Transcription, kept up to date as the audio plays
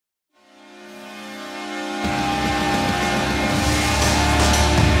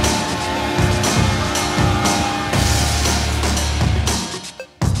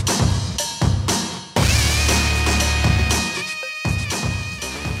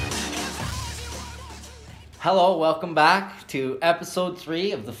Hello, welcome back to episode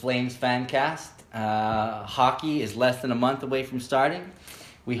 3 of the Flames Fancast. Hockey is less than a month away from starting.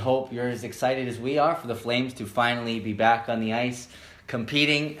 We hope you're as excited as we are for the Flames to finally be back on the ice,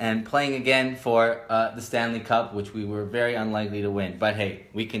 competing and playing again for the Stanley Cup, which we were very unlikely to win. But hey,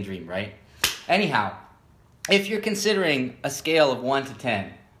 we can dream, right? Anyhow, if you're considering a scale of 1 to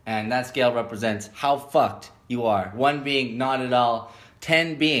 10, and that scale represents how fucked you are, 1 being not at all,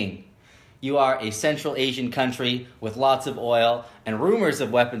 10 being you are a Central Asian country with lots of oil and rumors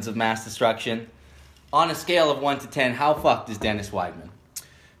of weapons of mass destruction, on a scale of 1 to 10, how fucked is Dennis Weidman?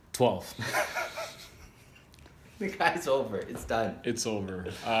 12. The guy's over. It's done. It's over.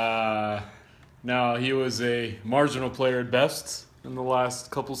 Now, he was a marginal player at best in the last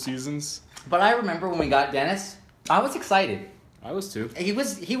couple seasons. But I remember when we got Dennis, I was excited. I was too. He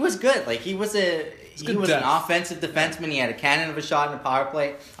was good. Like he was an offensive defenseman. He had a cannon of a shot in a power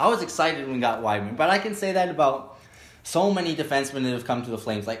play. I was excited when we got Weidman. But I can say that about so many defensemen that have come to the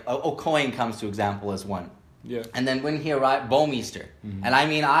Flames. Like O'Coin comes to example as one. Yeah. And then when he arrived, Bouwmeester. Mm-hmm. And I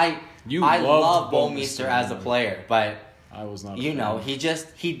mean, I love Bouwmeester as a player, but I was not.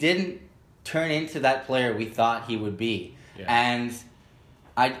 He didn't turn into that player we thought he would be. Yeah. And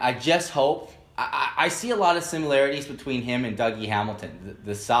I just hope. I see a lot of similarities between him and Dougie Hamilton.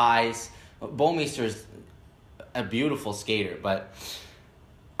 The size. Bouwmeester is a beautiful skater, but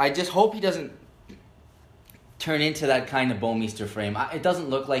I just hope he doesn't turn into that kind of Bouwmeester frame. It doesn't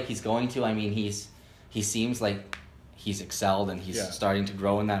look like he's going to. I mean, he seems like he's excelled and he's starting to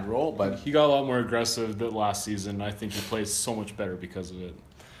grow in that role. But he got a lot more aggressive the last season. I think he plays so much better because of it.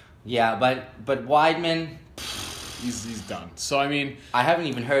 Yeah, but Weidman, he's done. So, I mean, I haven't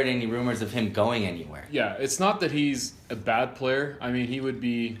even heard any rumors of him going anywhere. Yeah, it's not that he's a bad player. I mean, he would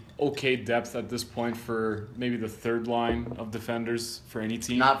be okay depth at this point for maybe the third line of defenders for any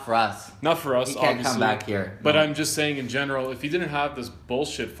team. Not for us. Not for us, he can't obviously. come back here. But I'm just saying in general, if he didn't have this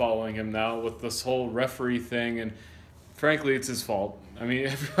bullshit following him now with this whole referee thing, and frankly, it's his fault. I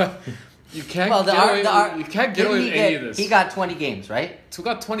mean, you can't get away with any of this. He got 20 games, right? So he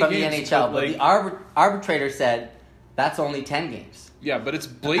got 20 from games. The NHL, but the arbitrator said that's only 10 games. Yeah, but it's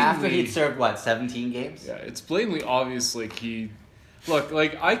blatantly... After he'd served, 17 games? Yeah, it's blatantly obvious, like, we've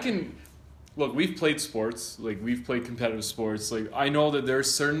played sports, like, we've played competitive sports, like, I know that there are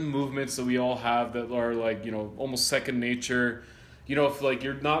certain movements that we all have that are, like, you know, almost second nature. You know, if, like,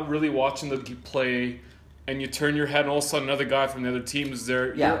 you're not really watching the play and you turn your head and all of a sudden another guy from the other team is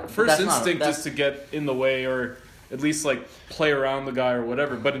there, your first instinct is to get in the way or at least, like, play around the guy or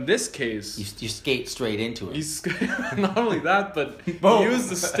whatever. But in this case... You skate straight into it. Not only that, but he used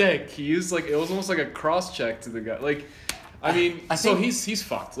the stick. He used, like... It was almost like a cross-check to the guy. Like, I mean... he's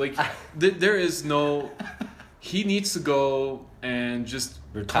fucked. Like, there is no... He needs to go and just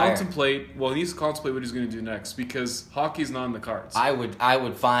contemplate... Well, he needs to contemplate what he's going to do next because hockey's not in the cards. I would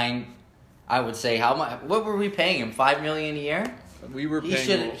say, how much... What were we paying him? $5 million a year? We were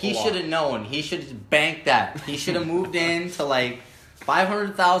paying He should have known. He should have banked that. He should have moved into like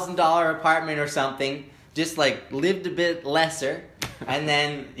 $500,000 apartment or something. Just like lived a bit lesser, and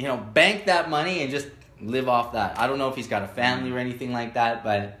then bank that money and just live off that. I don't know if he's got a family or anything like that,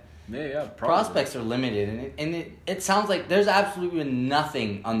 but prospects are limited, and it sounds like there's absolutely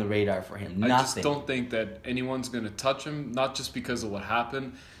nothing on the radar for him. Nothing. I just don't think that anyone's going to touch him. Not just because of what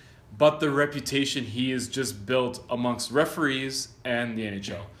happened, but the reputation he has just built amongst referees and the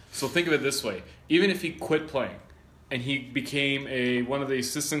NHL. So think of it this way. Even if he quit playing and he became one of the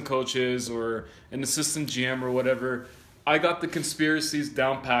assistant coaches or an assistant GM or whatever, I got the conspiracies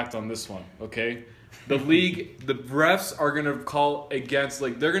down packed on this one, okay? The league, the refs are going to call against,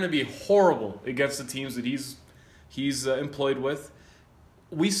 like, they're going to be horrible against the teams that he's employed with.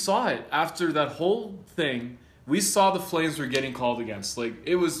 We saw it after that whole thing. We saw the Flames were getting called against. Like,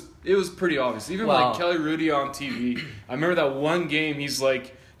 it was pretty obvious. Even like Kelly Rudy on TV. I remember that one game, he's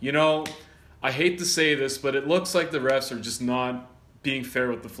like, I hate to say this, but it looks like the refs are just not being fair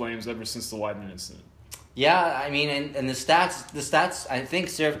with the Flames ever since the Weidman incident. Yeah, I mean, and the stats I think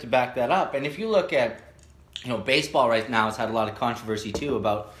serve to back that up. And if you look at, baseball right now has had a lot of controversy too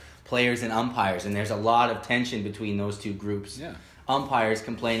about players and umpires, and there's a lot of tension between those two groups. Yeah. Umpires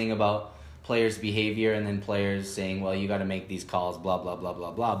complaining about players' behavior, and then players saying, well, you got to make these calls, blah, blah, blah,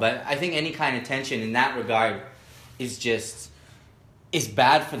 blah, blah. But I think any kind of tension in that regard is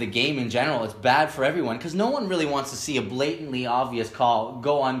bad for the game in general. It's bad for everyone because no one really wants to see a blatantly obvious call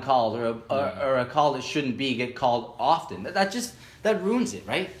go uncalled or a call that shouldn't get called often. That ruins it,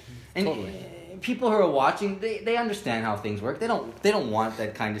 right? And totally. People who are watching, they understand how things work. They don't want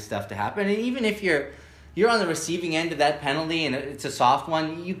that kind of stuff to happen. And even if you're on the receiving end of that penalty and it's a soft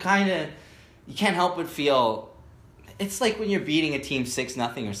one, you kind of you can't help but feel. It's like when you're beating a team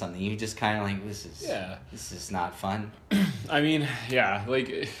 6-0 or something. You just kind of like, this is not fun. I mean, yeah,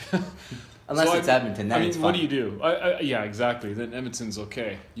 like Unless so it's Edmonton, then it's fun. what do you do? Yeah, exactly. Then Edmonton's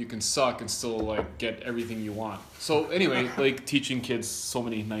okay. You can suck and still like get everything you want. So anyway, like teaching kids so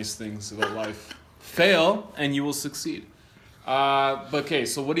many nice things about life. Fail and you will succeed. But okay,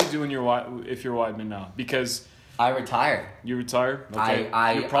 so what do you do if you're Weidman now? Because I retire. You retire?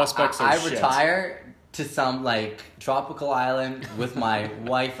 Okay. Your prospects I shit. retire to some like tropical island with my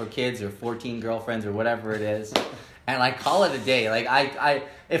wife or kids or 14 girlfriends or whatever it is, and I call it a day. Like I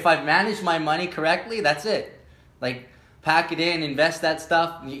if I've managed my money correctly, that's it. Like pack it in, invest that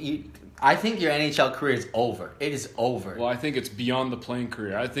stuff. I think your NHL career is over. It is over. Well, I think it's beyond the playing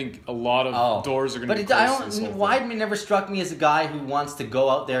career. I think a lot of doors are going to be closed. But Weidman never struck me as a guy who wants to go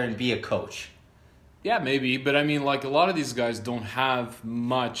out there and be a coach. Yeah, maybe, but I mean, like, a lot of these guys don't have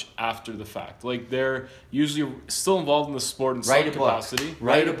much after the fact. Like, they're usually still involved in the sport in some capacity.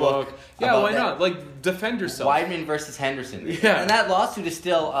 Write a book. Yeah, why not? Like, defend yourself. Weidman versus Henderson. Yeah. And that lawsuit is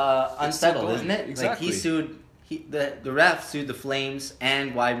still unsettled, isn't it? Exactly. Like, he sued, the ref sued the Flames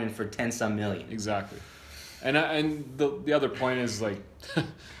and Weidman for 10-some million. Exactly. And the other point is, like,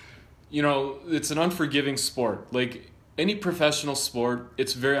 you know, it's an unforgiving sport. Like, any professional sport,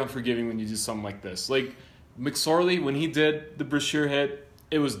 it's very unforgiving when you do something like this. Like, McSorley, when he did the Brashear hit,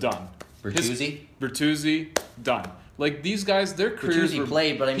 it was done. Bertuzzi, done. Like, these guys, their careers Bertuzzi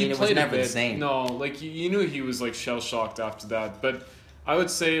played, but I mean, it was never the same. No, like, you knew he was, like, shell-shocked after that. But I would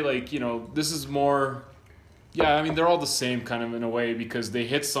say, like, you know, this is more... Yeah, I mean, they're all the same kind of in a way because they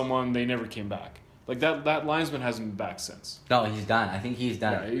hit someone, they never came back. Like, that linesman hasn't been back since. No, he's done. I think he's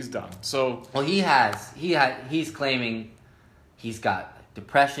done. Yeah, he's done. So... Well, he's claiming he's got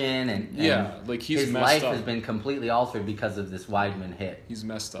depression and like he's his messed life up. has been completely altered because of this Weidman hit. He's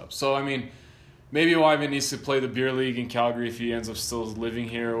messed up. So, I mean, maybe Weidman needs to play the beer league in Calgary if he ends up still living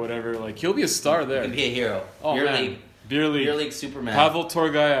here or whatever. Like, he'll be a star there. He'll be a hero. Oh, Beer man. League. Beer League Superman. Pavel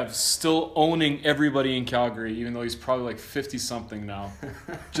Torgayev still owning everybody in Calgary, even though he's probably like 50-something now.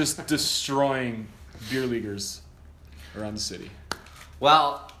 Just destroying beer leaguers around the city.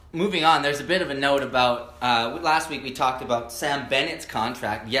 Well, moving on, there's a bit of a note about... last week we talked about Sam Bennett's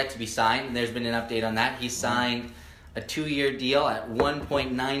contract yet to be signed. There's been an update on that. He signed a 2-year deal at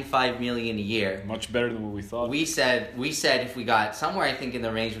 $1.95 million a year. Much better than what we thought. We said if we got somewhere, I think, in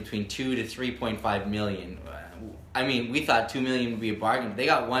the range between $2 to $3.5 million. I mean, we thought $2 million would be a bargain, but they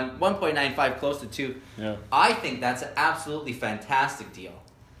got 1.95, close to 2. Yeah. I think that's an absolutely fantastic deal.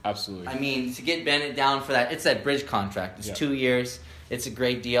 Absolutely. I mean, to get Bennett down for that, it's that bridge contract. It's 2 years. It's a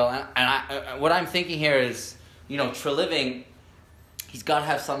great deal. And what I'm thinking here is, you know, Treliving, he's got to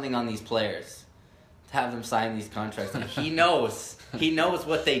have something on these players to have them sign these contracts. Like, he knows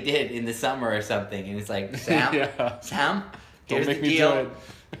what they did in the summer or something. And it's like, Sam, here's the deal.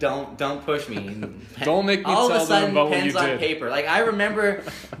 Don't push me. Don't make me all tell of a sudden, them about what pens you on did. paper. Like, I remember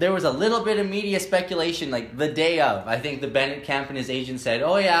there was a little bit of media speculation, like the day of. I think the Bennett camp and his agent said,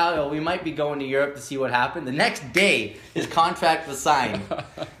 "Oh yeah, we might be going to Europe to see what happened." The next day, his contract was signed.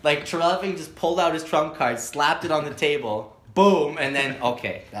 Like, Treliving just pulled out his trump card, slapped it on the table, boom, and then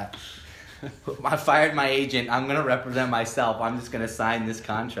I fired my agent. I'm gonna represent myself. I'm just gonna sign this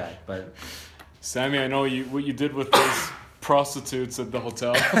contract. But Sammy, I know what you did with those prostitutes at the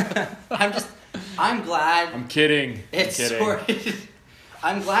hotel. I'm glad. I'm kidding. Sorted.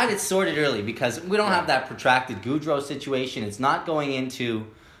 I'm glad it's sorted early because we don't have that protracted Gaudreau situation. It's not going into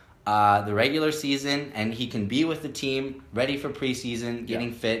the regular season, and he can be with the team, ready for preseason,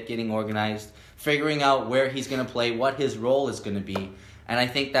 getting fit, getting organized, figuring out where he's going to play, what his role is going to be. And I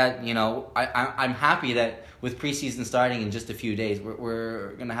think that, you know, I'm happy that with preseason starting in just a few days,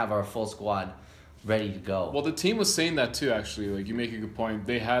 we're going to have our full squad ready to go. Well, the team was saying that too, actually. Like, you make a good point.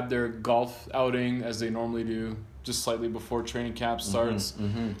 They had their golf outing, as they normally do, just slightly before training camp starts.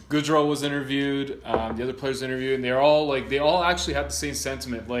 Gaudreau was interviewed, the other players interviewed, and they all actually had the same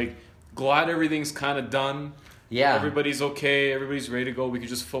sentiment. Like, glad everything's kind of done. Yeah. Everybody's okay. Everybody's ready to go. We could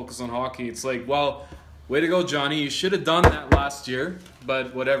just focus on hockey. It's like, well, way to go, Johnny. You should have done that last year,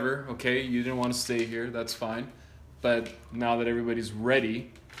 but whatever. Okay, you didn't want to stay here. That's fine. But now that everybody's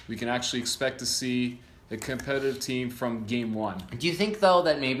ready, we can actually expect to see a competitive team from game one. Do you think, though,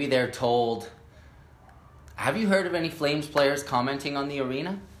 that maybe they're told... Have you heard of any Flames players commenting on the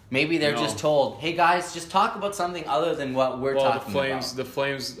arena? Maybe they're just told, hey, guys, just talk about something other than what we're talking about. The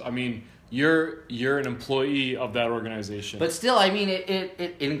Flames, I mean, you're an employee of that organization. But still, I mean,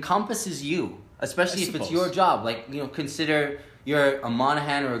 it encompasses you, especially if it's your job. Like, you know, consider you're a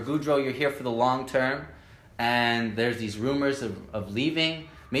Monahan or a Gaudreau, you're here for the long term. and there's these rumors of leaving.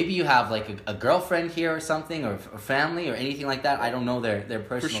 Maybe you have like a girlfriend here or something, or family or anything like that. I don't know their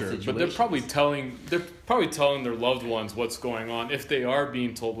personal situation. But they're probably telling their loved ones what's going on if they are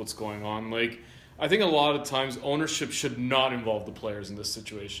being told what's going on. Like, I think a lot of times ownership should not involve the players in this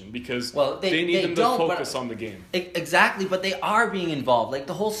situation because they need them to focus on the game. Exactly, but they are being involved. Like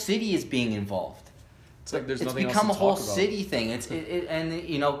the whole city is being involved. It's like there's nothing else become to a whole talk about. city thing. And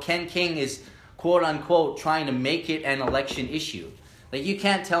you know, Ken King is quote unquote trying to make it an election issue. Like you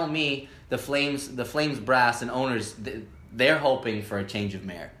can't tell me the Flames brass and owners they're hoping for a change of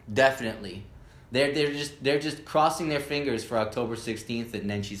mayor. Definitely. They're just crossing their fingers for October 16th and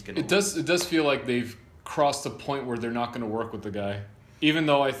then she's going to It does feel like they've crossed a point where they're not going to work with the guy. Even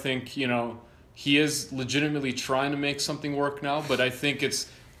though I think, you know, he is legitimately trying to make something work now, but I think it's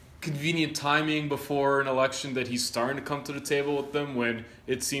convenient timing before an election that he's starting to come to the table with them when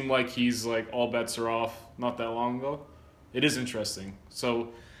it seemed like he's like all bets are off not that long ago. It is interesting. So,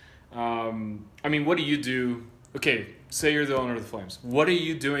 I mean, what do you do? Okay, say you're the owner of the Flames. What are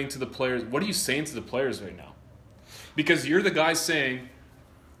you doing to the players? What are you saying to the players right now? Because you're the guy saying,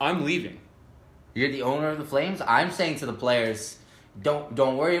 I'm leaving. You're the owner of the Flames? I'm saying to the players,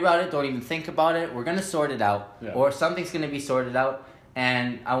 don't worry about it. Don't even think about it. We're going to sort it out. Yeah. Or something's going to be sorted out.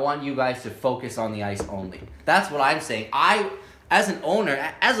 And I want you guys to focus on the ice only. That's what I'm saying. As an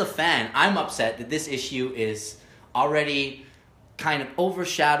owner, as a fan, I'm upset that this issue is already kind of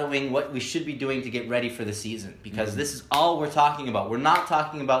overshadowing what we should be doing to get ready for the season. Because this is all we're talking about. We're not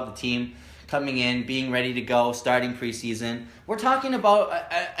talking about the team coming in, being ready to go, starting preseason. We're talking about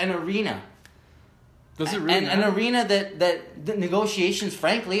an arena. Does it really an arena that the negotiations,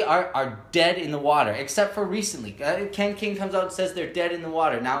 frankly, are dead in the water, except for recently. Ken King comes out and says they're dead in the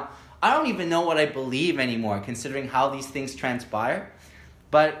water. Now, I don't even know what I believe anymore, considering how these things transpire.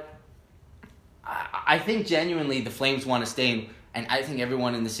 But I think genuinely the Flames want to stay, and I think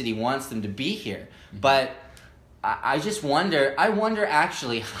everyone in the city wants them to be here. Mm-hmm. But I just wonder,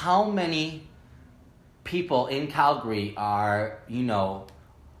 actually how many people in Calgary are, you know,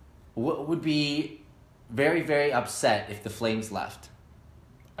 would be very, very upset if the Flames left.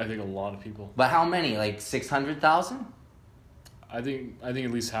 I think a lot of people. But how many? Like 600,000? I think at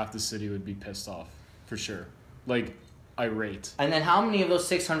least half the city would be pissed off, for sure. Like, irate. And then how many of those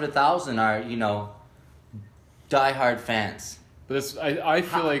 600,000 are, you know, diehard fans? But I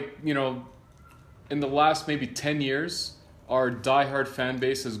feel like, you know, in the last maybe 10 years, our diehard fan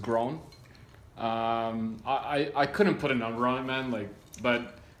base has grown. I couldn't put a number on it, man. Like,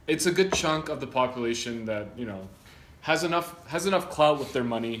 but it's a good chunk of the population that, you know, has enough clout with their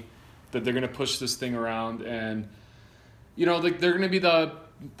money that they're gonna push this thing around, and you know, like they're gonna be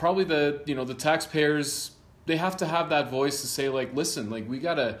probably the taxpayers. They have to have that voice to say, like, listen, like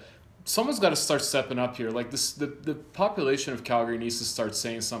someone's got to start stepping up here. Like the population of Calgary needs to start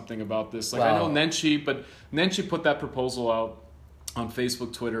saying something about this. Like, wow. I know Nenshi put that proposal out on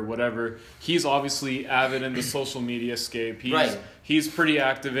Facebook, Twitter, whatever. He's obviously avid in the social media scape. He's pretty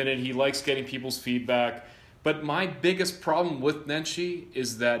active in it. He likes getting people's feedback. But my biggest problem with Nenshi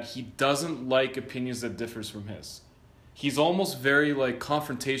is that he doesn't like opinions that differs from his. He's almost very like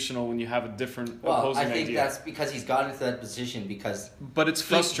confrontational when you have a different opposing idea. I think that's because he's gotten into that position but it's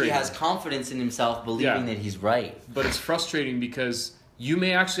frustrating. He has confidence in himself, believing that he's right. But it's frustrating because you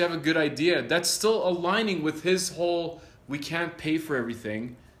may actually have a good idea that's still aligning with his whole, we can't pay for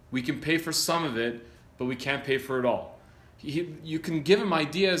everything. We can pay for some of it, but we can't pay for it all. You can give him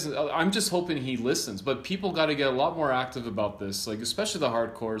ideas. I'm just hoping he listens. But people got to get a lot more active about this, like especially the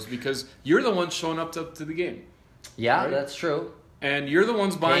hardcores, because you're the ones showing up to the game. Yeah, right? That's true. And you're the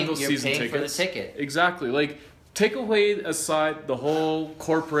ones buying those season tickets. For the ticket. Exactly. Like, take away aside the whole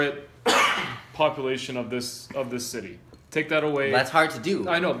corporate population of this city. Take that away. That's hard to do.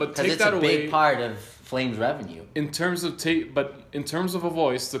 I know, but take that away. It's a big part of Flames revenue. In terms of a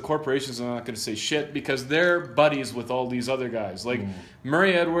voice, the corporations are not going to say shit because they're buddies with all these other guys. Like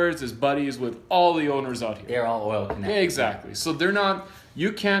Murray Edwards is buddies with all the owners out here. They're all oil connected. Yeah, exactly. So they're not.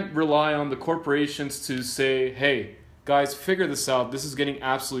 You can't rely on the corporations to say, "Hey, guys, figure this out. This is getting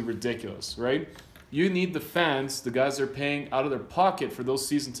absolutely ridiculous." Right? You need the fans, the guys that are paying out of their pocket for those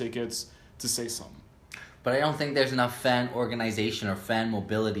season tickets, to say something. But I don't think there's enough fan organization or fan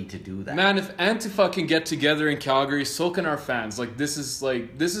mobility to do that. Man, if Antifa can get together in Calgary, so can our fans. This is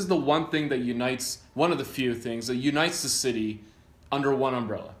the one thing that unites, one of the few things that unites the city under one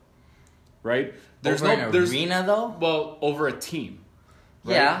umbrella. Right? There's arena though? Well, over a team.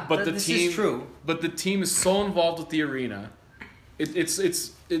 Right? Yeah, but this is true. But the team is so involved with the arena. It's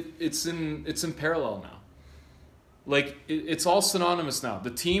in parallel now. Like, it's all synonymous now.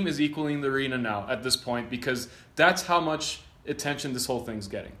 The team is equaling the arena now at this point because that's how much attention this whole thing's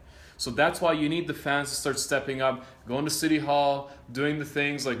getting. So that's why you need the fans to start stepping up, going to City Hall, doing the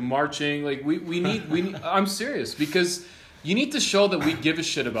things like marching. Like, we need I'm serious, because you need to show that we give a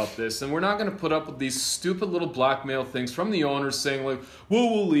shit about this, and we're not going to put up with these stupid little blackmail things from the owners saying, like,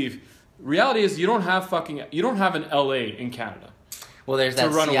 we'll leave. Reality is you don't have an LA in Canada. Well, there's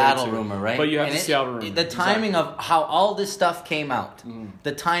that Seattle rumor, right? But you have the Seattle rumor. The timing of how all this stuff came out,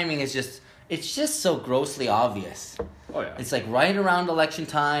 the timing is it's just so grossly obvious. Oh, yeah. It's like right around election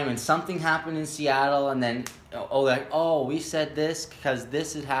time, and something happened in Seattle, and then, we said this because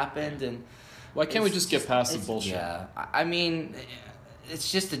this had happened, and... Why can't we just get past the bullshit? Yeah, I mean,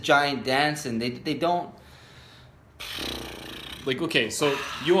 it's just a giant dance, and they don't... Like, okay, so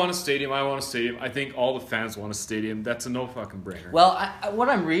you want a stadium, I want a stadium. I think all the fans want a stadium. That's a no fucking brainer. Well, what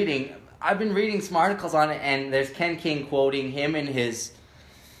I'm reading, I've been reading some articles on it, and there's Ken King quoting him and his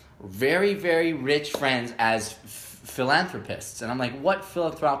very, very rich friends as philanthropists. And I'm like, what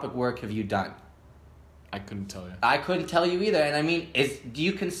philanthropic work have you done? I couldn't tell you. I couldn't tell you either. And I mean, do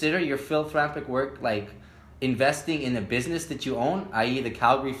you consider your philanthropic work like investing in a business that you own, i.e. the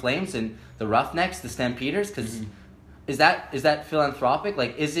Calgary Flames and the Roughnecks, the Stampeders? Because is that philanthropic?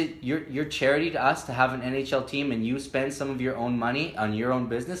 Like, is it your charity to us to have an NHL team and you spend some of your own money on your own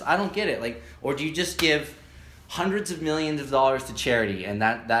business? I don't get it. Like, or do you just give hundreds of millions of dollars to charity and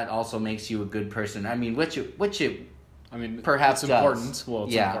that also makes you a good person? I mean, which it I mean, perhaps it's important. Well,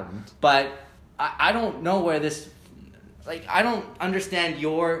 it's important. But I don't know where this, like, I don't understand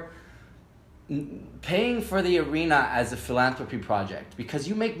your paying for the arena as a philanthropy project, because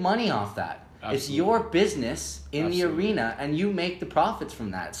you make money off that. Absolutely. It's your business in the arena, and you make the profits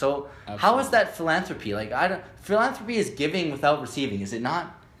from that. So how is that philanthropy? Like, philanthropy is giving without receiving, is it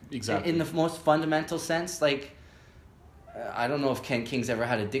not? Exactly. In the most fundamental sense, like, I don't know if Ken King's ever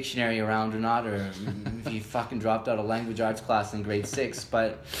had a dictionary around or not, or if he fucking dropped out of language arts class in grade 6,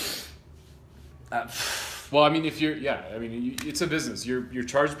 but... well, I mean, it's a business. You're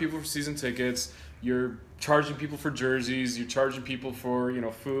charging people for season tickets. You're charging people for jerseys. You're charging people for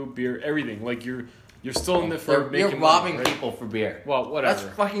food, beer, everything. Like you're still in it for making money. You're robbing right? people for beer. Well, whatever.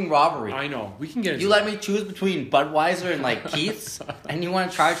 That's fucking robbery. I know. We can get into You let me choose between Budweiser and like Keith's, and you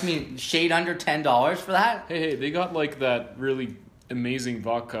want to charge me shade under $10 for that? Hey, they got like that really amazing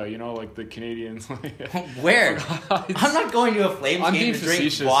vodka, like the Canadians. Where? I'm not going to a Flames game to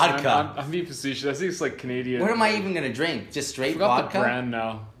drink vodka. I'm being facetious. I think it's like Canadian. What am I even going to drink? Just straight vodka? I forgot the brand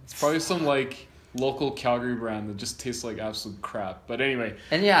now. It's probably some like local Calgary brand that just tastes like absolute crap. But anyway.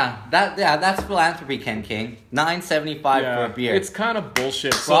 And that's philanthropy, Ken King. $9.75 for a beer. It's kind of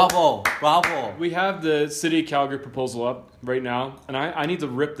bullshit. Bravo. We have the City of Calgary proposal up right now, and I need to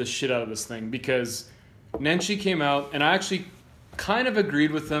rip the shit out of this thing, because Nenshi came out, and I actually kind of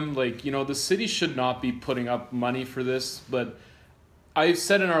agreed with him. Like, the city should not be putting up money for this, but I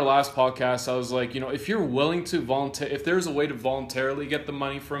said in our last podcast, I was like, if you're willing to if there's a way to voluntarily get the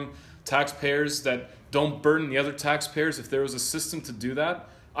money from taxpayers that don't burden the other taxpayers, if there was a system to do that,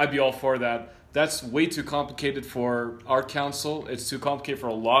 I'd be all for that. That's way too complicated for our council. It's too complicated for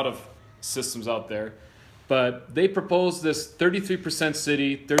a lot of systems out there. But they proposed this 33%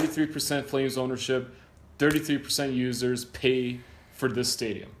 city, 33% Flames ownership, 33% users pay for this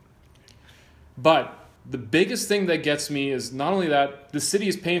stadium. But the biggest thing that gets me is not only that, the city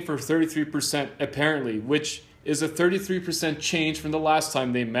is paying for 33% apparently, which is a 33% change from the last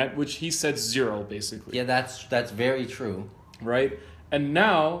time they met, which he said 0 basically. Yeah, that's very true. Right? And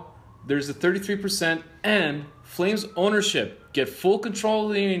now there's a 33% and Flames ownership get full control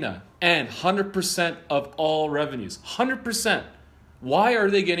of the arena and 100% of all revenues. 100%. Why are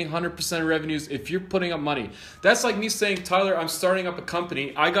they getting 100% of revenues if you're putting up money? That's like me saying, Tyler, I'm starting up a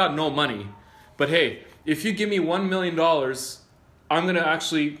company. I got no money. But hey, if you give me $1 million, I'm going to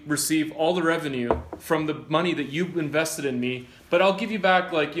actually receive all the revenue from the money that you've invested in me. But I'll give you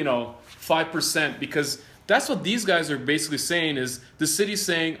back 5%, because that's what these guys are basically saying, is the city's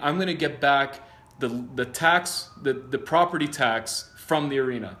saying, I'm going to get back the tax, the property tax from the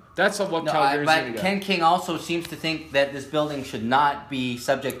arena. That's what Calgary's going to get. But Ken King also seems to think that this building should not be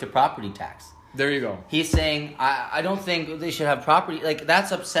subject to property tax. There you go. He's saying, I don't think they should have property. Like,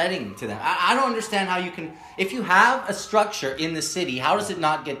 that's upsetting to them. I don't understand how you can... If you have a structure in the city, how does it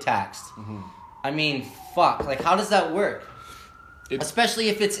not get taxed? Mm-hmm. I mean, fuck. Like, how does that work? Especially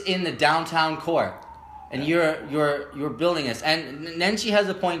if it's in the downtown core. And you're building this. And Nenshi has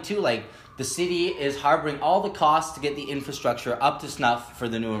a point, too. Like, the city is harboring all the costs to get the infrastructure up to snuff for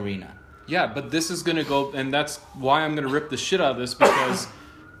the new arena. Yeah, but this is going to go... And that's why I'm going to rip the shit out of this, because...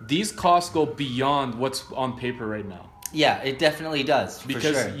 these costs go beyond what's on paper right now. Yeah, it definitely does.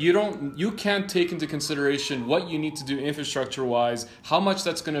 Because for sure. you can't take into consideration what you need to do infrastructure wise, how much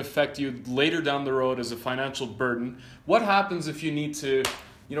that's going to affect you later down the road as a financial burden. What happens if you need to,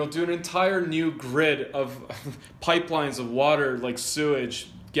 do an entire new grid of pipelines of water, like sewage,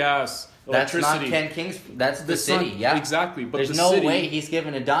 gas, electricity. That's not Ken King's. That's the city. Yeah, exactly. But there's no way he's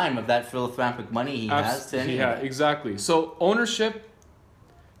given a dime of that philanthropic money he has to anyone. Yeah, exactly. So ownership,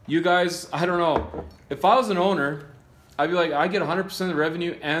 you guys, I don't know. If I was an owner, I'd be like, I get 100% of the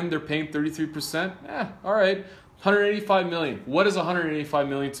revenue and they're paying 33%. All right, 185 million. What is 185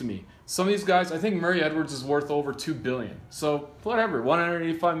 million to me? Some of these guys, I think Murray Edwards is worth over 2 billion. So whatever,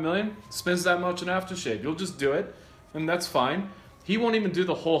 185 million spends that much in aftershave. You'll just do it, and that's fine. He won't even do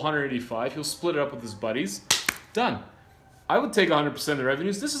the whole 185. He'll split it up with his buddies. Done. I would take 100% of the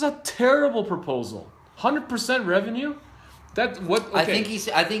revenues. This is a terrible proposal. 100% revenue?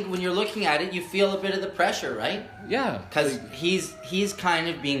 Okay. I think when you're looking at it, you feel a bit of the pressure, right? Yeah. Because he's kind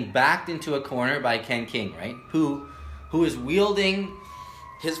of being backed into a corner by Ken King, right? Who is wielding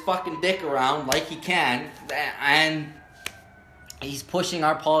his fucking dick around like he can, and he's pushing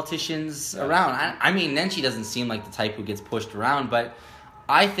our politicians around. I mean, Nenshi doesn't seem like the type who gets pushed around, but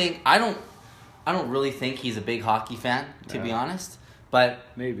I don't really think he's a big hockey fan, to be honest. But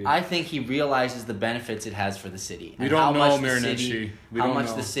maybe I think he realizes the benefits it has for the city. We don't know Marinenshi. How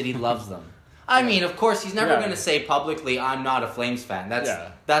much the city loves them. I mean, of course, he's never going to say publicly, "I'm not a Flames fan."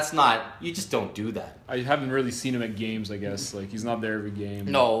 That's not. You just don't do that. I haven't really seen him at games. I guess he's not there every game.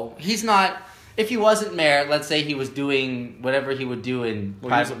 No, he's not. If he wasn't mayor, let's say he was doing whatever he would do in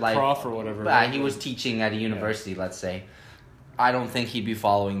private life, prof or whatever. He was teaching at a university. Let's say, I don't think he'd be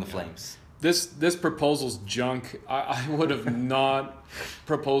following the Flames. This proposal's junk. I would have not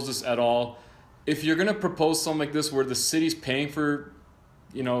proposed this at all. If you're gonna propose something like this, where the city's paying for,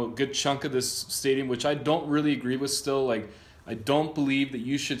 a good chunk of this stadium, which I don't really agree with. Still, I don't believe that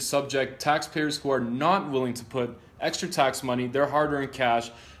you should subject taxpayers who are not willing to put extra tax money, their hard-earned cash,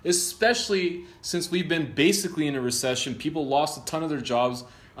 especially since we've been basically in a recession. People lost a ton of their jobs.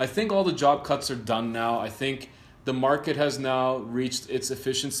 I think all the job cuts are done now. I think the market has now reached its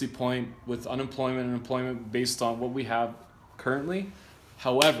efficiency point with unemployment and employment based on what we have currently.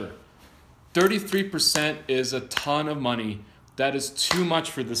 However, 33% is a ton of money. That is too much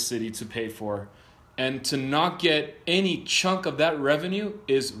for the city to pay for. And to not get any chunk of that revenue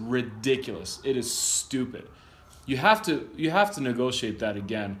is ridiculous. It is stupid. You have to negotiate that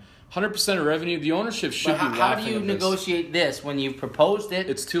again. 100% of revenue, the ownership should be laughing How do you at this. negotiate this when you proposed it?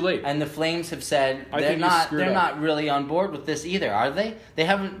 It's too late. And the Flames have said they're up. not really on board with this either, are they? They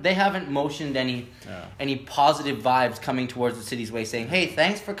haven't motioned any positive vibes coming towards the city's way, saying, "Hey,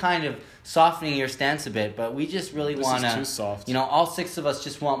 thanks for kind of softening your stance a bit, but we just really want to." This is too soft. All 6 of us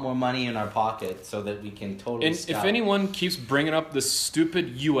just want more money in our pocket so that we can totally. And if anyone keeps bringing up this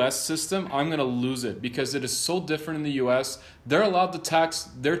stupid U.S. system, I'm gonna lose it because it is so different in the U.S. They're allowed to tax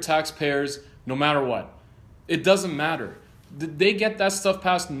their taxpayers no matter what. It doesn't matter. They get that stuff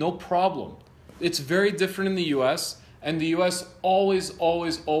passed no problem. It's very different in the U.S. And the U.S. always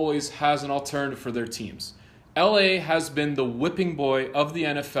has an alternative for their teams. L.A. has been the whipping boy of the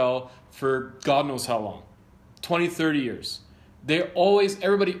NFL for God knows how long. 20, 30 years.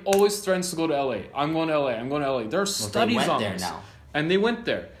 Everybody always threatens to go to LA. I'm going to LA. There are studies on this. Now. And they went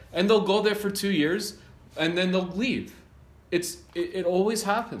there. And they'll go there for 2 years and then they'll leave. It always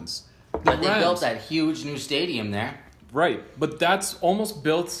happens. But they built that huge new stadium there. Right. But that's almost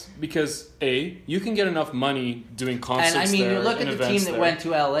built because you can get enough money doing concerts there. And you look at the team that went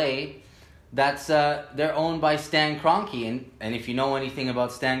to LA. That's they're owned by Stan Kroenke, and if you know anything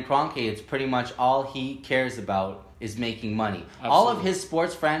about Stan Kroenke, it's pretty much all he cares about is making money. Absolutely. All of his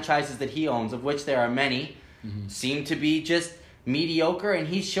sports franchises that he owns, of which there are many, seem to be just mediocre, and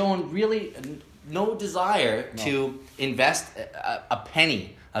he's shown really no desire to invest a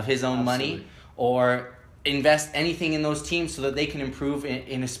penny of his own money or invest anything in those teams so that they can improve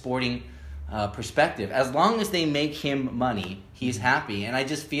in a sporting perspective. As long as they make him money, he's happy, and I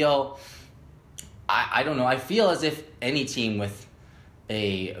just feel... I don't know. I feel as if any team with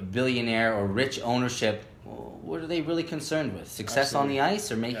a billionaire or rich ownership, what are they really concerned with? Success on the ice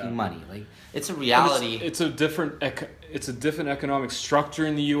or making money? It's a reality. It's a different economic structure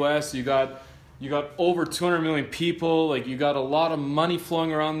in the U.S. You got over 200 million people. You got a lot of money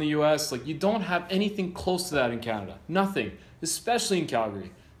flowing around the U.S. You don't have anything close to that in Canada. Nothing, especially in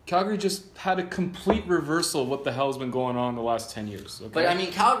Calgary. Calgary just had a complete reversal of what the hell has been going on the last 10 years. Okay?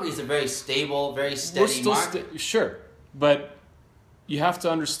 But, Calgary is a very stable, very steady market. Sure. But you have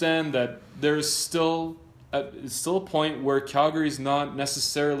to understand that there is still it's still a point where Calgary's not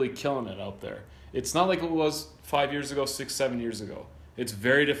necessarily killing it out there. It's not like it was 5 years ago, 6, 7 years ago. It's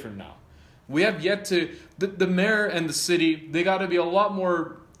very different now. We have yet to, the mayor and the city, they got to be a lot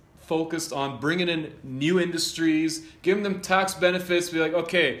more focused on bringing in new industries, giving them tax benefits, be like,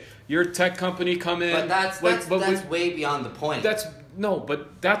 okay, you're a tech company, come in. But that's way beyond the point.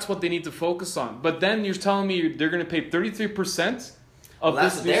 But that's what they need to focus on. But then you're telling me they're going to pay 33% of Well,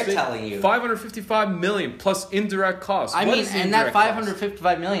 that's this what they're state, telling you. $555 million plus indirect costs. I What mean, is the and that indirect cost?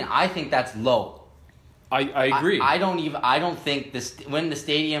 $555 million, I think that's low. I agree. I don't think this when the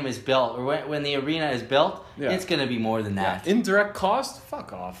stadium is built or when the arena is built, Yeah. it's gonna be more than that. Indirect cost?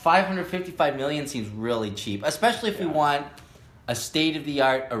 Fuck off. $555 million seems really cheap, especially if we want a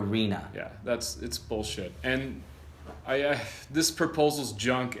state-of-the-art arena. Yeah, it's bullshit. And I this proposal's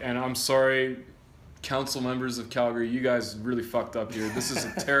junk, and I'm sorry, council members of Calgary, you guys really fucked up here. This is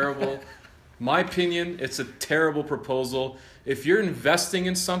a terrible, my opinion, it's a terrible proposal. If you're investing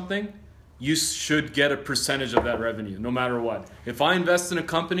in something, you should get a percentage of that revenue, no matter what. If I invest in a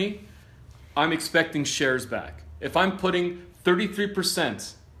company, I'm expecting shares back. If I'm putting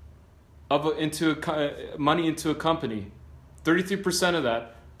 33% money into a company, 33% of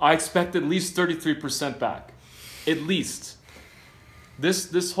that, I expect at least 33% back. At least.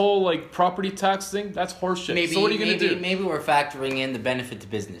 This whole like property tax thing, that's horseshit. So what are you going to do? Maybe we're factoring in the benefit to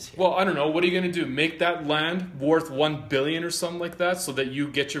business here. Well, I don't know. What are you going to do? Make that land worth $1 billion or something like that so that you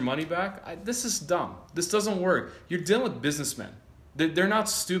get your money back? This is dumb. This doesn't work. You're dealing with businessmen. They're not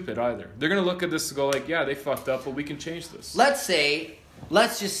stupid either. They're going to look at this and go like, yeah, they fucked up, but we can change this. Let's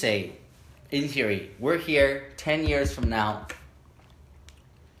just say, in theory, we're here 10 years from now.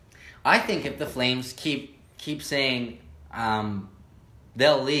 I think if the Flames keep saying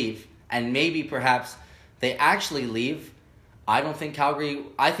they'll leave, and maybe perhaps they actually leave, I think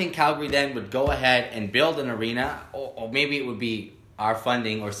Calgary then would go ahead and build an arena, or maybe it would be our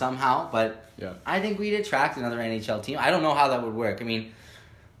funding or somehow, but yeah. I think we'd attract another NHL team. I don't know how that would work. I mean,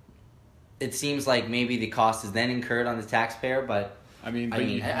 it seems like maybe the cost is then incurred on the taxpayer, but I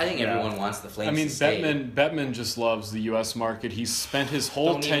think everyone wants the Flames to stay. Bettman just loves the U.S. market. He's spent his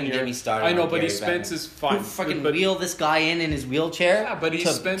whole Don't tenure. even get me started I know, on but he Gary spent Bettman. his fine. Who fucking wheel this guy in his wheelchair? Yeah, but he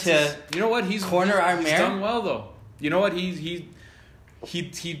spent to his. You know what? He's corner our he's mayor. done well though. You know what? He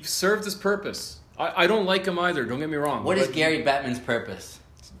served his purpose. I don't like him either. Don't get me wrong. What is but Gary Bettman's purpose?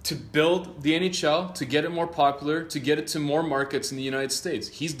 To build the NHL, to get it more popular, to get it to more markets in the United States.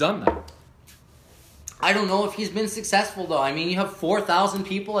 He's done that. I don't know if he's been successful, though. I mean, you have 4,000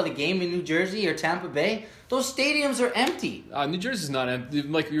 people at a game in New Jersey or Tampa Bay. Those stadiums are empty. New Jersey's not empty.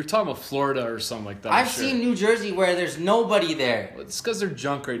 Like, you're talking about Florida or something like that. I've seen New Jersey where there's nobody there. Well, it's because they're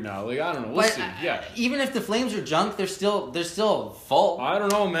junk right now. Like, I don't know. We'll see. Yeah. Even if the Flames are junk, they're still full. I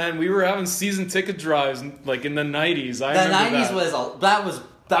don't know, man. We were having season ticket drives, like, in the 90s. The 90s was a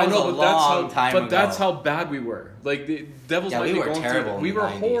long time ago. But that's how bad we were. Like, the Devils might be going through. We were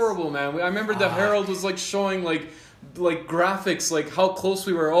 90s. horrible, man. I remember the Herald was like showing like graphics, like how close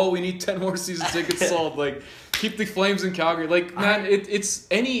we were. Oh, we need 10 more season tickets sold. Like, keep the Flames in Calgary. Like, man, it's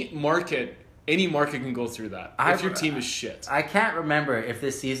any market. Any market can go through that if your team is shit. I can't remember if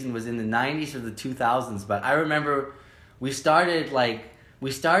this season was in the 90s or the 2000s, but I remember we started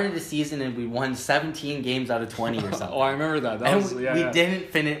a season and we won 17 games out of 20 or something. Oh, I remember that.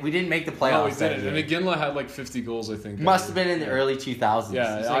 Didn't finish. We didn't make the playoffs. No, we didn't. And McGinley had like 50 goals, I think. Must have been in the early 2000s.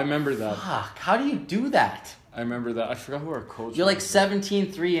 Yeah, I remember that. Fuck, how do you do that? I remember that. I forgot who our coach You're was. like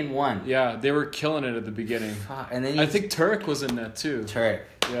 17-3-1. Yeah, they were killing it at the beginning. Fuck, and then I think Turek was in that too. Turek.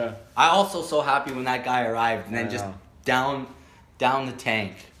 Yeah. I also so happy when that guy arrived, and then just down the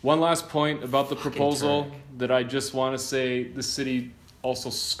tank. One last point about the proposal Turek. that I just want to say the city also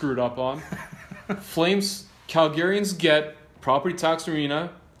screwed up on. Flames, Calgarians get property tax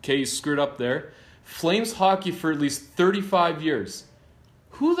arena. Okay, you screwed up there. Flames hockey for at least 35 years.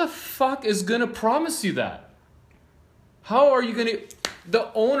 Who the fuck is going to promise you that? How are you going to...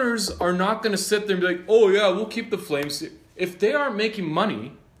 The owners are not going to sit there and be like, oh yeah, we'll keep the Flames. If they aren't making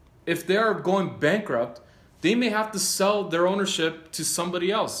money, if they are going bankrupt, they may have to sell their ownership to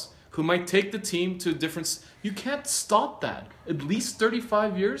somebody else who might take the team to a different... You can't stop that. At least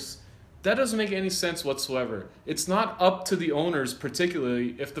 35 years? That doesn't make any sense whatsoever. It's not up to the owners,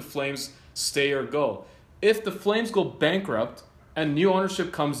 particularly if the Flames stay or go. If the Flames go bankrupt and new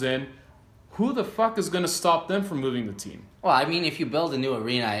ownership comes in, who the fuck is going to stop them from moving the team? Well, I mean, if you build a new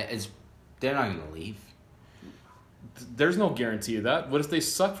arena, they're not going to leave. There's no guarantee of that. What if they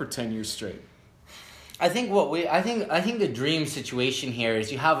suck for 10 years straight? I think the dream situation here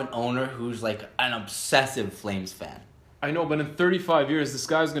is you have an owner who's like an obsessive Flames fan. I know, but in 35 years, this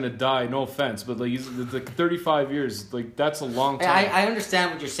guy's gonna die. No offense, but like, 35 years, like that's a long time. I understand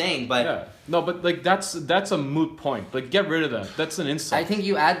what you're saying, but yeah, no, but like that's a moot point. Like, get rid of that. That's an insult. I think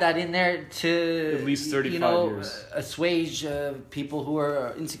you add that in there to at least 35 years, assuage people who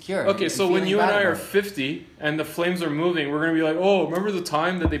are insecure. Okay, so when you and I are 50 and the Flames are moving, we're gonna be like, oh, remember the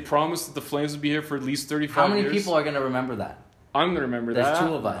time that they promised that the Flames would be here for at least 35 years? How many people are gonna remember that? I'm going to remember There's that. There's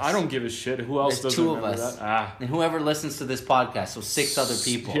 2 of us. I don't give a shit. Who else There's doesn't 2 remember of us. that? And whoever listens to this podcast, so 6 other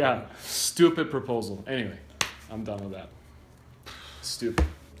people. Yeah. Stupid proposal. Anyway, I'm done with that. Stupid.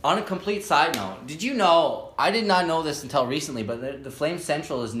 On a complete side note, did you know, I did not know this until recently, but the Flame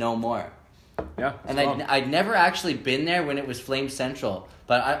Central is no more. Yeah. And I'd never actually been there when it was Flame Central,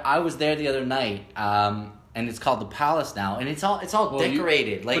 but I was there the other night, and it's called the Palace now, and it's all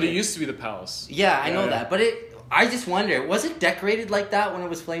decorated. But it used to be the Palace. Yeah, I know that, but I just wonder, was it decorated like that when it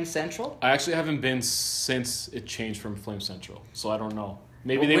was Flame Central? I actually haven't been since it changed from Flame Central, so I don't know.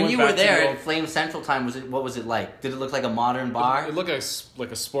 Maybe when you were there at Flame Central time, what was it like? Did it look like a modern bar? It looked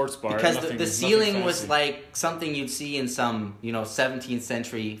like a sports bar. Because the ceiling was like something you'd see in some 17th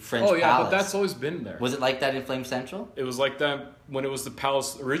century French palace. Oh yeah, but that's always been there. Was it like that in Flame Central? It was like that when it was the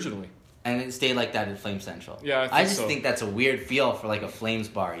Palace originally. And it stayed like that in Flame Central. Yeah, I just think that's a weird feel for like a Flames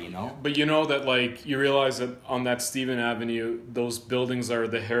bar, But you know that like you realize that on that Stephen Avenue, those buildings are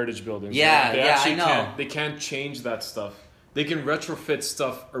the heritage buildings. Yeah, right? I know. They can't change that stuff. They can retrofit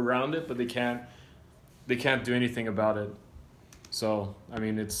stuff around it, but they can't do anything about it. So I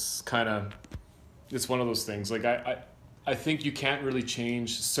mean, it's one of those things. Like I think you can't really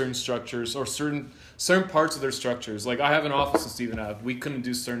change certain structures or certain parts of their structures. Like I have an office in Stephen Ave. We couldn't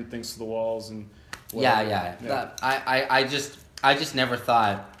do certain things to the walls and whatever. Yeah. I just never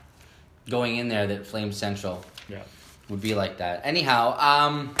thought going in there that Flame Central would be like that.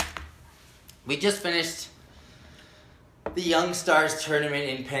 Anyhow, we just finished the Young Stars tournament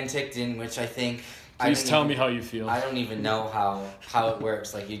in Penticton, which I think... Please tell me how you feel. I don't even know how it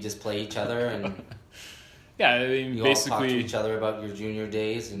works. Like you just play each other and... Yeah, I mean, you basically... all talk to each other about your junior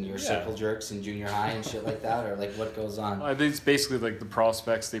days and your circle jerks in junior high and shit like that, or like what goes on? I think it's basically like the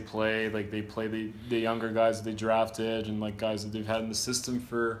prospects they play. Like they play the younger guys that they drafted and like guys that they've had in the system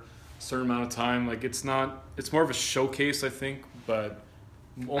for a certain amount of time. Like it's more of a showcase, I think, but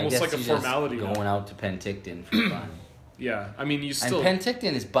almost like a formality. Going out to Penticton for fun. Yeah, I mean you still. And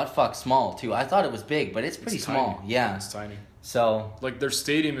Penticton is buttfuck small too. I thought it was big, but it's pretty small. Tiny. Yeah, it's tiny. So like their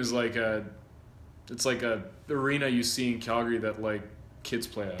stadium is like it's like a arena you see in Calgary that like kids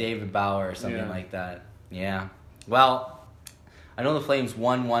play at. David Bauer or something like that. Yeah. Well, I know the Flames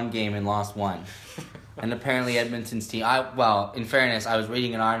won 1 game and lost 1. And apparently Edmonton's team... in fairness, I was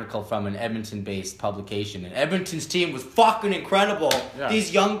reading an article from an Edmonton-based publication, and Edmonton's team was fucking incredible. Yeah.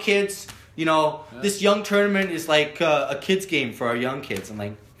 These young kids, this young tournament is like a kids' game for our young kids. I'm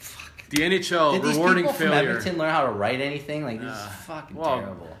like, fuck. The NHL, Did rewarding these people failure. from Edmonton learn how to write anything? Like, this is fucking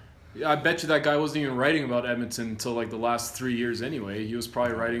terrible. I bet you that guy wasn't even writing about Edmonton until like the last 3 years anyway. He was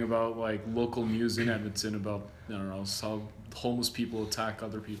probably writing about like local news in Edmonton about, I don't know, how homeless people attack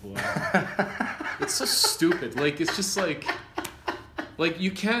other people. It's so stupid. Like, it's just like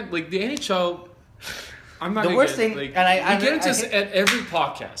you can't, like the NHL, I'm not the worst thing, like, and I get into this at every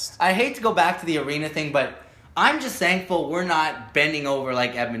podcast. I hate to go back to the arena thing, but I'm just thankful we're not bending over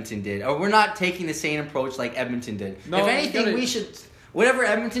like Edmonton did, or we're not taking the same approach like Edmonton did. No, if anything, we should... Whatever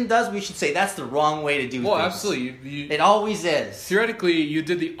Edmonton does, we should say that's the wrong way to do things. Well, absolutely. It always is. Theoretically, you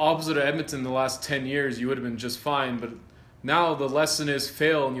did the opposite of Edmonton the last 10 years, you would have been just fine. But now the lesson is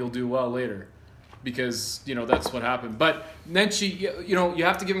fail and you'll do well later. Because, that's what happened. But Nenshi, you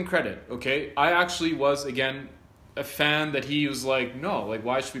have to give him credit, okay? I actually was, again, a fan that he was like, no, like,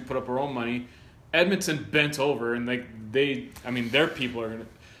 why should we put up our own money? Edmonton bent over and, like, their people are going to...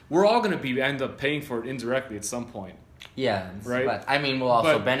 We're all going to end up paying for it indirectly at some point. Yeah, right. But we'll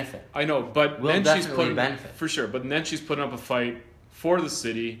also benefit. I know, but we'll definitely benefit for sure. But then she's putting up a fight for the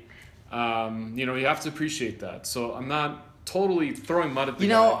city. You have to appreciate that. So I'm not totally throwing mud at the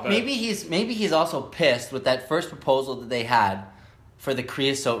guy. Maybe he's also pissed with that first proposal that they had for the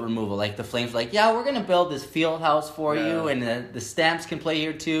creosote removal. Like the Flames, we're gonna build this field house for you, and the Stamps can play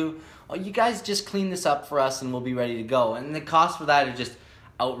here too. Oh, you guys just clean this up for us, and we'll be ready to go. And the cost for that are just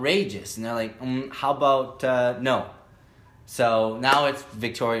outrageous. And they're like, how about no? So now it's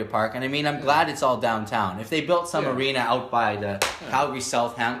Victoria Park, and I'm glad it's all downtown. If they built some arena out by the Calgary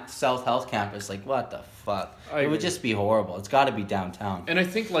South Health Campus, like what the fuck? It would just be horrible. It's got to be downtown. And I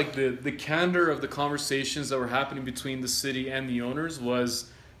think like the candor of the conversations that were happening between the city and the owners was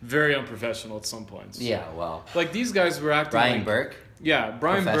very unprofessional at some points. Yeah, well, like these guys were acting. Brian Burke. Yeah,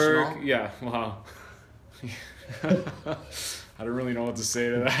 Brian Burke. Yeah, wow. I don't really know what to say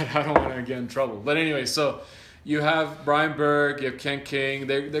to that. I don't want to get in trouble. But anyway, so you have Brian Burke, you have Ken King.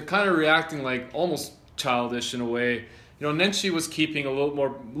 They're kind of reacting like almost childish in a way. You know, Nenshi was keeping a little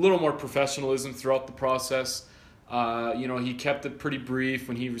more professionalism throughout the process. You know, he kept it pretty brief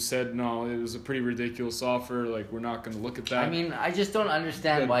when he said, no, it was a pretty ridiculous offer. Like, we're not going to look at that. I mean, I just don't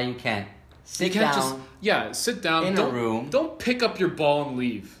understand why you can't sit you can't down. sit down in a room. Don't pick up your ball and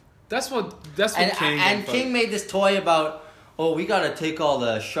leave. That's what King and King made this toy about, oh, we got to take all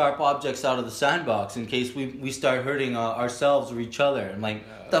the sharp objects out of the sandbox in case we start hurting ourselves or each other. I'm like,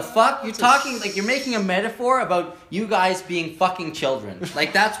 the fuck? You're talking, like, you're making a metaphor about you guys being fucking children.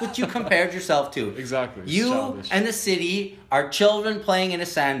 Like, that's what you compared yourself to. Exactly. You childish. and the city are children playing in a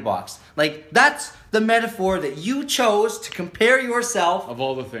sandbox. Like, that's the metaphor that you chose to compare yourself of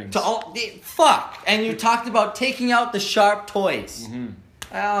all the things. To all, fuck. And you talked about taking out the sharp toys. Mm-hmm.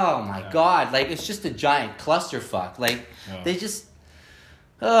 Oh my god, like it's just a giant clusterfuck. Like they just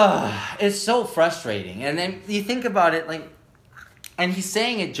it's so frustrating. And then you think about it, like, and he's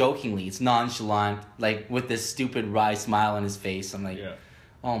saying it jokingly, it's nonchalant, like with this stupid wry smile on his face. I'm like,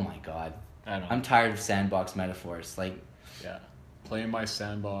 oh my god. I'm tired of sandbox metaphors. Like, play in my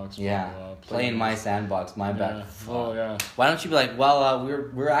sandbox. Play in my sandbox, my bad. Oh yeah. Why don't you be like, well,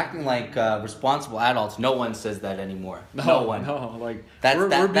 we're acting like responsible adults. No one says that anymore. No one. No, like that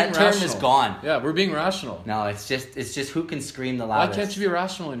term rational. is gone. Yeah, we're being rational. No, it's just who can scream the loudest. Why can't you be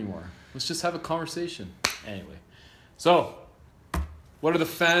rational anymore? Let's just have a conversation. Anyway, so what are the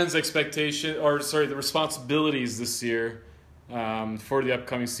fans' the responsibilities this year for the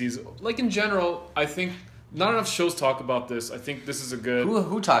upcoming season? Like in general, I think. Not enough shows talk about this. I think this is a good...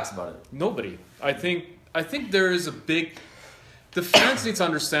 Who talks about it? Nobody. I think there is a big... The fans need to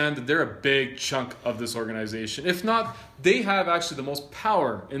understand that they're a big chunk of this organization. If not, they have actually the most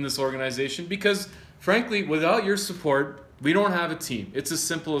power in this organization because, frankly, without your support, we don't have a team. It's as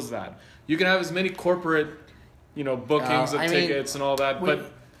simple as that. You can have as many corporate, bookings of tickets and all that,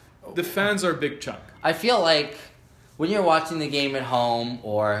 but the fans are a big chunk. I feel like... when you're watching the game at home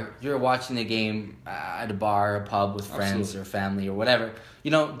or you're watching the game at a bar or a pub with friends or family or whatever,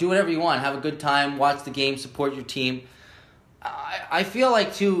 do whatever you want. Have a good time, watch the game, support your team. I feel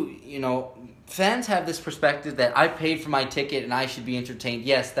like, too, fans have this perspective that I paid for my ticket and I should be entertained.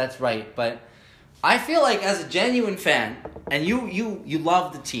 Yes, that's right. But I feel like as a genuine fan, and you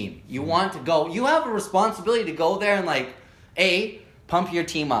love the team, you want to go, you have a responsibility to go there and, like, pump your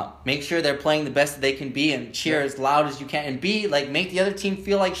team up. Make sure they're playing the best that they can be and cheer as loud as you can. And B, like, make the other team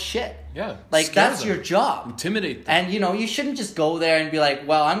feel like shit. Yeah. Like, that's your job. Intimidate them. And, you shouldn't just go there and be like,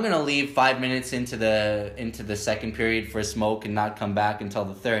 well, I'm going to leave 5 minutes into the second period for a smoke and not come back until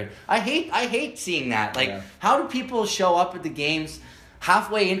the third. I hate seeing that. Like, how do people show up at the games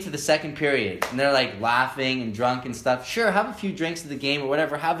halfway into the second period and they're, like, laughing and drunk and stuff? Sure, have a few drinks at the game or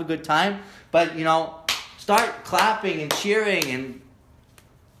whatever. Have a good time. But, start clapping and cheering and...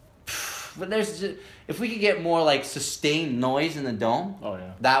 But if we could get more like sustained noise in the dome,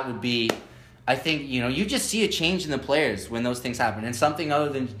 that would be, I think, you just see a change in the players when those things happen. And something other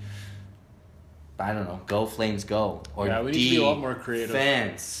than, I don't know, go Flames go. Or we need to be a lot more creative.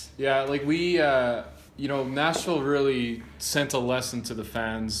 Fans. Yeah, like we, Nashville really sent a lesson to the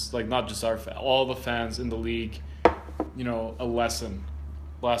fans, like not just our fans, all the fans in the league, a lesson.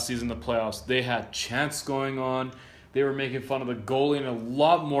 Last season, the playoffs, they had chants going on. They were making fun of the goalie in a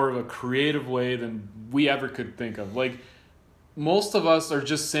lot more of a creative way than we ever could think of. Like, most of us are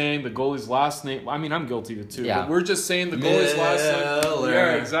just saying the goalie's last name. I mean, I'm guilty of it too. Yeah. But we're just saying the goalie's last name.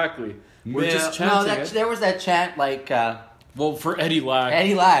 Yeah, exactly. We're just chanting there was that chant like... for Eddie Lack.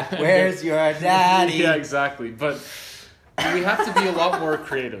 Eddie Lack, where's your daddy? Yeah, exactly. But we have to be a lot more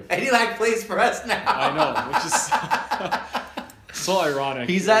creative. Eddie Lack plays for us now. I know, which is so ironic.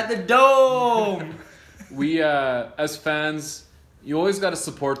 He's at the Dome. We, as fans, you always got to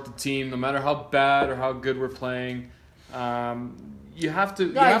support the team, no matter how bad or how good we're playing. You have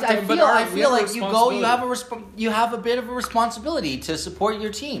to. I feel like you go. You have a bit of a responsibility to support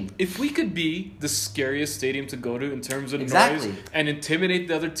your team. If we could be the scariest stadium to go to in terms of noise and intimidate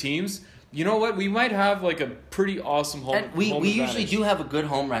the other teams, you know what? We might have like a pretty awesome home. And we usually do have a good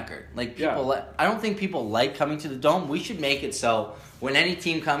home record. Like people, I don't think people like coming to the Dome. We should make it so. When any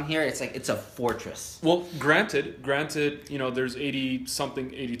team come here, it's like it's a fortress. Well, granted, there's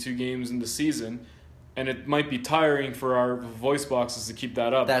 82 games in the season, and it might be tiring for our voice boxes to keep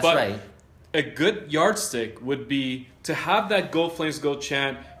that up. That's right. A good yardstick would be to have that Go Flames Go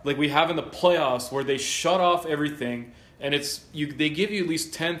chant like we have in the playoffs where they shut off everything and they give you at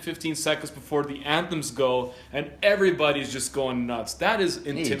least 10, 15 seconds before the anthems go, and everybody's just going nuts. That is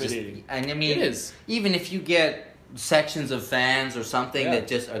intimidating. And I mean, it is. Even if you get sections of fans or something that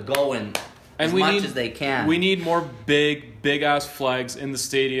just are going as much as they can. We need more big ass flags in the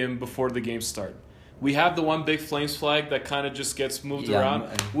stadium before the games start. We have the one big Flames flag that kind of just gets moved around.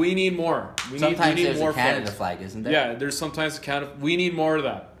 We need more. Sometimes we need there's more a Canada flags. flag, isn't there? Yeah, there's sometimes a Canada. We need more of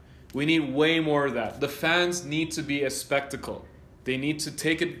that. We need way more of that. The fans need to be a spectacle. They need to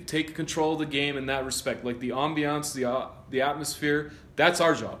take control of the game in that respect. Like the ambiance, the atmosphere. That's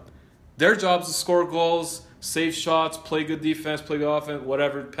our job. Their job is to score goals, save shots, play good defense, play good offense,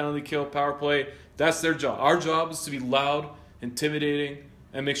 whatever, penalty kill, power play. That's their job. Our job is to be loud, intimidating,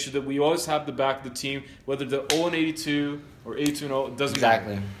 and make sure that we always have the back of the team, whether they're 0-82 or 82-0, it doesn't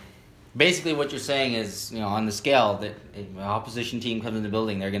matter. Basically, what you're saying is, on the scale that if an opposition team comes in the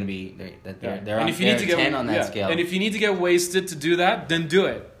building, they're going to be they're on 10 on that scale. And if you need to get wasted to do that, then do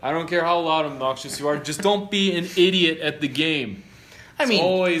it. I don't care how loud and obnoxious you are. Just don't be an idiot at the game. I mean,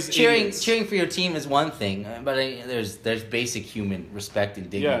 always cheering for your team is one thing, but there's basic human respect and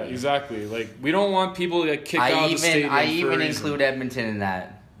dignity. Yeah, exactly. Like, we don't want people to get kicked out of the stadium. I even include Edmonton in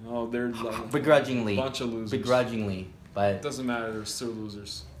that. Oh, they're begrudgingly, a bunch of losers. Begrudgingly, but it doesn't matter. They're still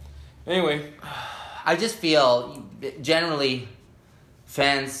losers. Anyway, I just feel generally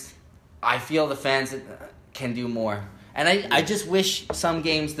I feel the fans can do more, and I just wish some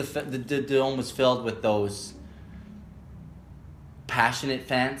games the dome was filled with those passionate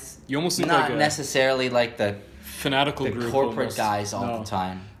fans. You almost need not necessarily like the fanatical the group, corporate almost. guys all the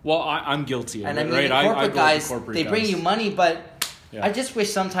time. Well, I'm guilty of and it, I mean, right? the corporate guys, they bring guys. you money, but I just wish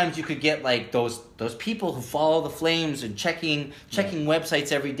sometimes you could get like those people who follow the Flames and checking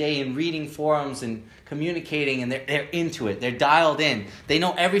websites every day and reading forums and communicating, and they're into it. They're dialed in. They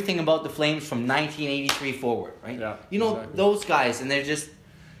know everything about the Flames from 1983 forward, right? Yeah, exactly. Those guys, and they're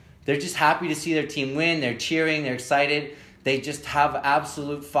just happy to see their team win. They're cheering. They're excited. They just have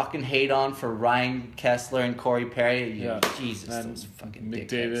absolute fucking hate on for Ryan Kessler and Corey Perry. Jesus, and those fucking McDavid.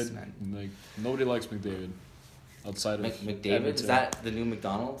 dickheads, man. Like, nobody likes McDavid outside of McDavid. Edmonton. Is that the new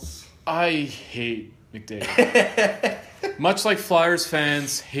McDonald's? I hate McDavid. Much like Flyers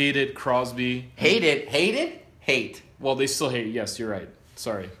fans hated Crosby. Hate. Well, they still hate. Yes, you're right.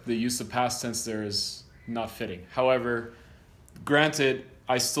 Sorry, the use of past tense there is not fitting. However, granted,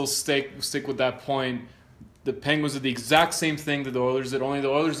 I still stick with that point. The Penguins did the exact same thing that the Oilers did, only the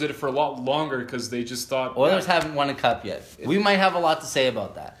Oilers did it for a lot longer because they just thought... Oilers haven't won a cup yet. We might have a lot to say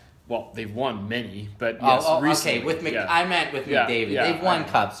about that. Well, they've won many, but yes, recently. Okay, I meant with McDavid. They've won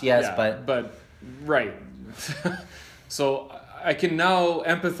cups, yes, But, right. So I can now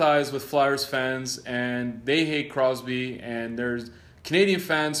empathize with Flyers fans, and they hate Crosby, and there's Canadian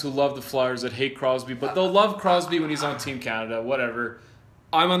fans who love the Flyers that hate Crosby, but they'll love Crosby when he's on Team Canada, whatever.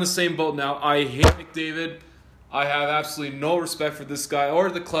 I'm on the same boat now. I hate McDavid. I have absolutely no respect for this guy or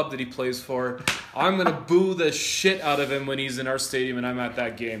the club that he plays for. I'm going to boo the shit out of him when he's in our stadium and I'm at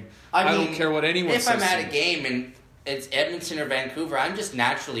that game. I don't care what anyone says. If I'm at a game and it's Edmonton or Vancouver, I'm just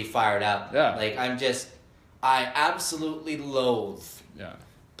naturally fired up. Yeah. Like, I absolutely loathe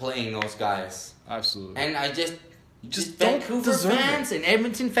playing those guys. Absolutely. And I just Vancouver fans and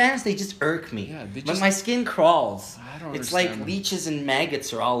Edmonton fans, they just irk me. Yeah, my skin crawls. I don't It's understand like leeches and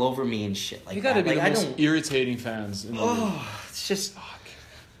maggots are all over me and shit like that. You gotta be like, the most irritating fans in the league. It's just...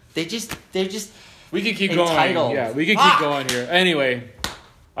 They're just... We can keep entitled. going. Yeah, we can keep going here. Anyway,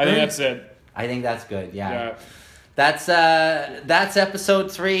 I think that's it. I think that's good, yeah. That's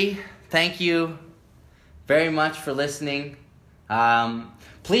episode 3. Thank you very much for listening.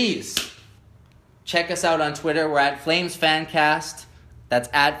 Please... check us out on Twitter. We're at Flames Fancast. That's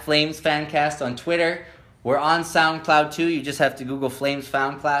at Flames Fancast on Twitter. We're on SoundCloud too. You just have to Google Flames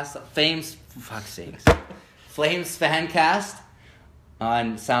Fancast. Flames Fancast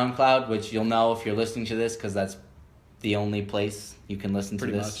on SoundCloud, which you'll know if you're listening to this because that's the only place you can listen to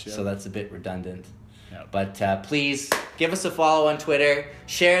this. Much, yeah. So that's a bit redundant. Yeah. But please give us a follow on Twitter.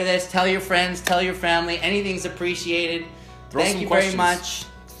 Share this. Tell your friends. Tell your family. Anything's appreciated. Thank you very much.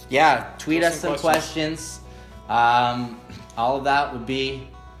 Yeah, tweet us some questions. All of that would be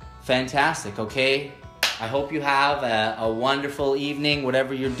fantastic, okay? I hope you have a wonderful evening,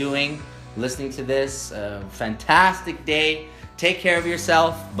 whatever you're doing, listening to this. Fantastic day. Take care of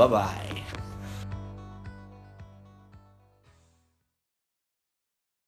yourself. Bye-bye.